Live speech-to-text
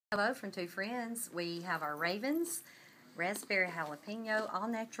Hello from two friends. We have our Ravens raspberry jalapeno all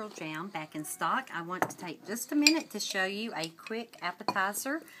natural jam back in stock. I want to take just a minute to show you a quick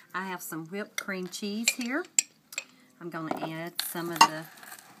appetizer. I have some whipped cream cheese here. I'm going to add some of the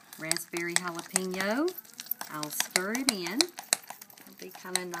raspberry jalapeno. I'll stir it in. It'll be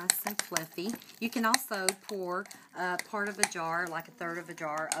kind of nice and fluffy. You can also pour part of a jar, like a third of a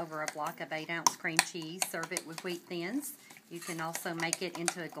jar, over a block of 8-ounce cream cheese. Serve it with wheat thins. You can also make it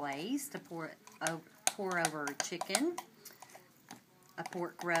into a glaze to pour over chicken, a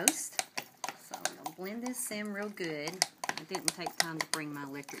pork roast. So I'm going to blend this in real good. I didn't take time to bring my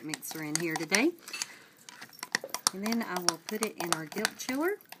electric mixer in here today. And then I will put it in our dip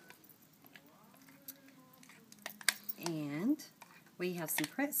chiller. And we have some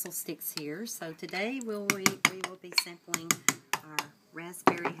pretzel sticks here. So today we will be sampling our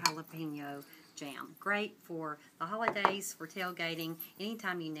raspberry jalapeno jam. Great for the holidays, for tailgating,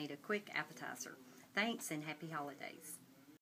 anytime you need a quick appetizer. Thanks and happy holidays.